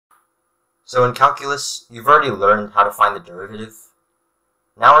So in calculus, you've already learned how to find the derivative.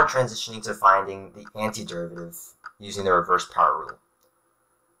 Now we're transitioning to finding the antiderivative using the reverse power rule.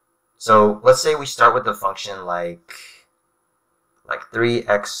 So let's say we start with a function like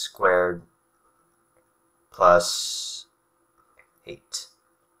 3x squared plus 8.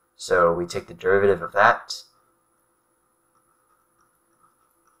 So we take the derivative of that.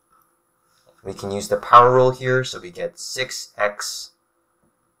 We can use the power rule here, so we get 6x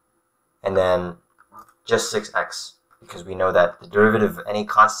and then just 6x, because we know that the derivative of any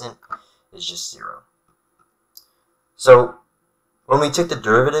constant is just 0. So when we took the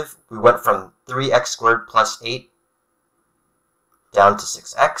derivative, we went from 3x squared plus 8 down to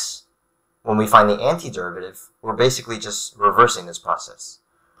 6x. When we find the antiderivative, we're basically just reversing this process.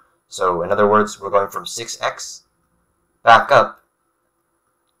 So in other words, we're going from 6x back up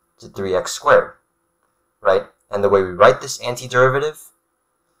to 3x squared, right? And the way we write this antiderivative,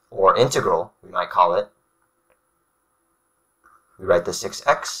 or integral, we might call it, we write the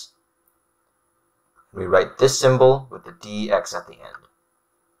 6x, we write this symbol with the dx at the end.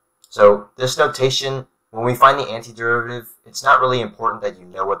 So this notation, when we find the antiderivative, it's not really important that you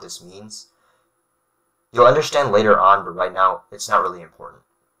know what this means. You'll understand later on, but right now, it's not really important.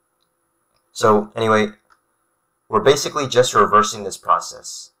 So anyway, we're basically just reversing this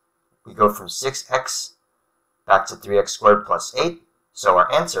process. We go from 6x back to 3x squared plus 8. So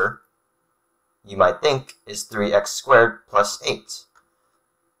our answer, you might think, is 3x squared plus 8.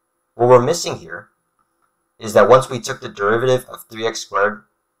 What we're missing here is that once we took the derivative of 3x squared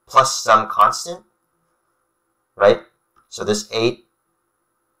plus some constant, right? So this 8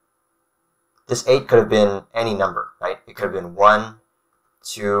 could have been any number, right? It could have been 1,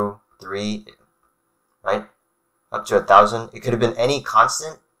 2, 3, right? Up to 1,000. It could have been any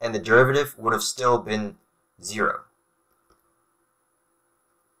constant, and the derivative would have still been 0.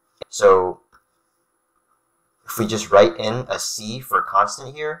 So if we just write in a c for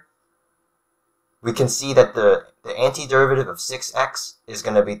constant here, we can see that the antiderivative of 6x is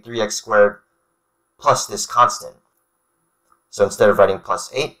going to be 3x squared plus this constant. So instead of writing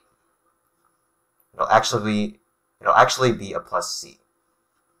plus 8, it'll actually be a plus c.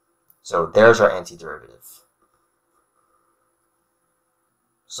 So there's our antiderivative.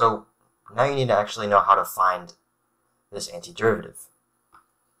 So now you need to actually know how to find this antiderivative.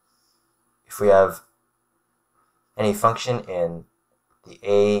 If we have any function in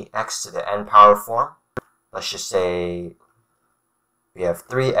the ax to the n power form, let's just say we have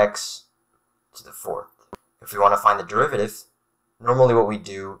 3x to the 4th. If we want to find the derivative, normally what we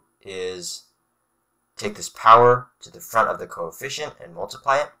do is take this power to the front of the coefficient and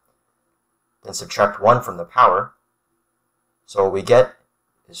multiply it, then subtract 1 from the power. So what we get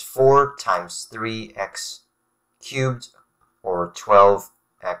is 4 times 3x cubed, or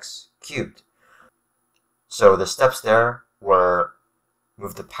 12x cubed. So the steps there were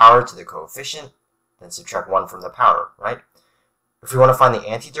move the power to the coefficient, then subtract 1 from the power, right? If we want to find the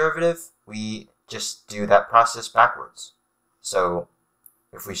antiderivative, we just do that process backwards. So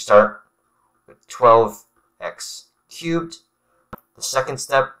if we start with 12x cubed, the second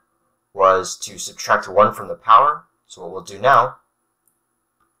step was to subtract 1 from the power. So what we'll do now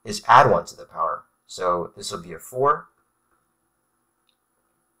is add 1 to the power. So this will be a 4.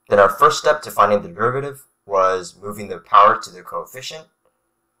 Then our first step to finding the derivative was moving the power to the coefficient.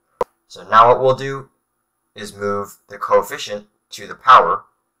 So now what we'll do is move the coefficient to the power,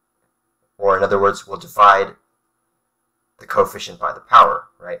 or in other words, we'll divide the coefficient by the power,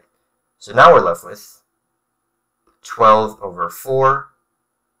 right? So now we're left with 12 over 4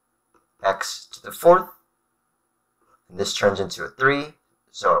 x to the 4th, and this turns into a 3,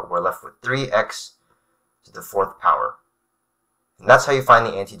 so we're left with 3x to the 4th power. And that's how you find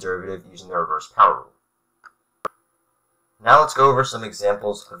the antiderivative using the reverse power rule. Now let's go over some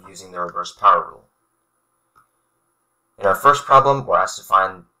examples of using the reverse power rule. In our first problem, we're asked to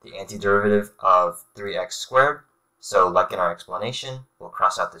find the antiderivative of 3x squared. So like in our explanation, we'll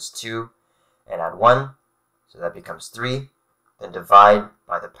cross out this 2 and add 1, so that becomes 3. Then divide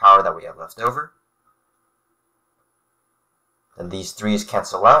by the power that we have left over. Then these 3's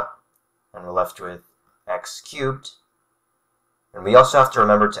cancel out, and we're left with x cubed. And we also have to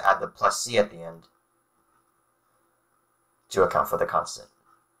remember to add the plus c at the end to account for the constant.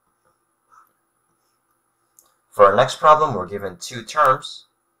 For our next problem, we're given 2 terms.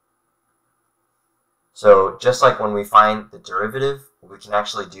 So just like when we find the derivative, what we can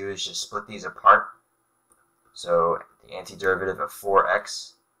actually do is just split these apart. So the antiderivative of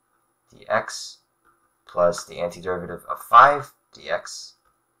 4x dx plus the antiderivative of 5 dx.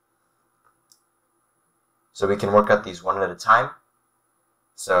 So we can work out these one at a time.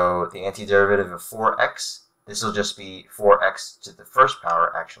 So the antiderivative of 4x, this will just be 4x to the first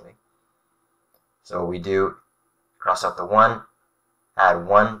power, actually. So what we do, cross out the 1, add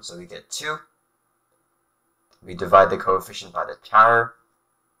 1, so we get 2. We divide the coefficient by the power,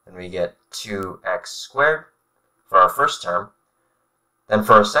 and we get 2x squared for our first term. Then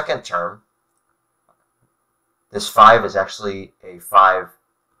for our second term, this 5 is actually a 5x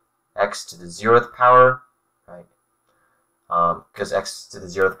to the 0th power, right? Because x to the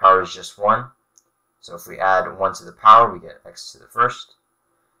 0th power is just 1. So if we add 1 to the power, we get x to the first.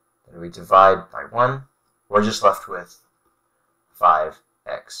 Then we divide by 1. We're just left with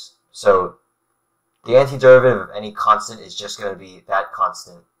 5x. So the antiderivative of any constant is just going to be that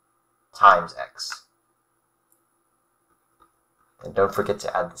constant times x. And don't forget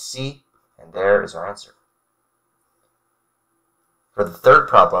to add the c, and there is our answer. For the third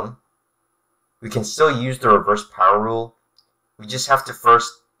problem, we can still use the reverse power rule. We just have to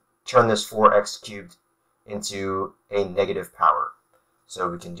first turn this 4x cubed into a negative power. So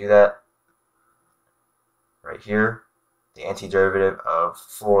we can do that right here. The antiderivative of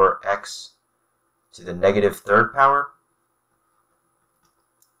 4x to the negative third power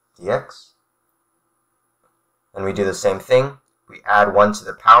dx. And we do the same thing. We add 1 to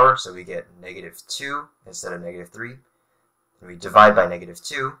the power, so we get negative 2 instead of negative 3. And we divide by negative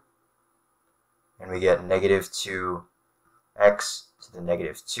 2, and we get negative 2x to the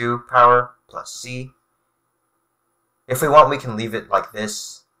negative 2 power plus c. If we want, we can leave it like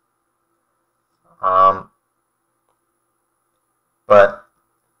this. But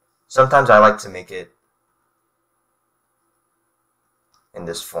sometimes I like to make it in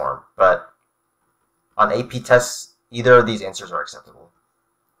this form. But on AP tests, either of these answers are acceptable.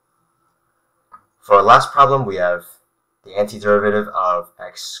 For our last problem, we have the antiderivative of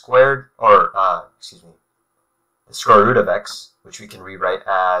x squared, or the square root of x, which we can rewrite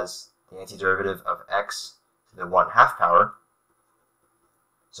as the antiderivative of x to the 1/2 power.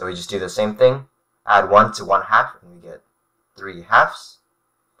 So we just do the same thing, add 1 to 1/2, and we get 3/2.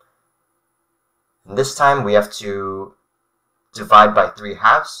 And this time we have to divide by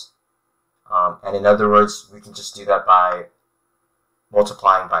 3/2. And in other words, we can just do that by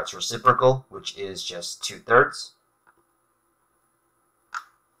multiplying by its reciprocal, which is just 2/3.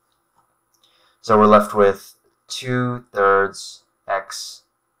 So we're left with 2/3 x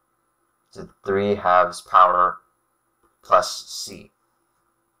to 3/2 power plus c.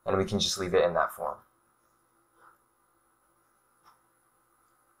 And we can just leave it in that form.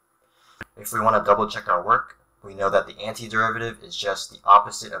 If we want to double check our work, we know that the antiderivative is just the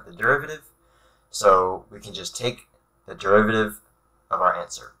opposite of the derivative. So we can just take the derivative of our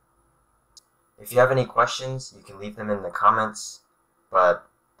answer. If you have any questions, you can leave them in the comments. But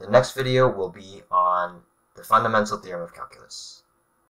the next video will be on the fundamental theorem of calculus.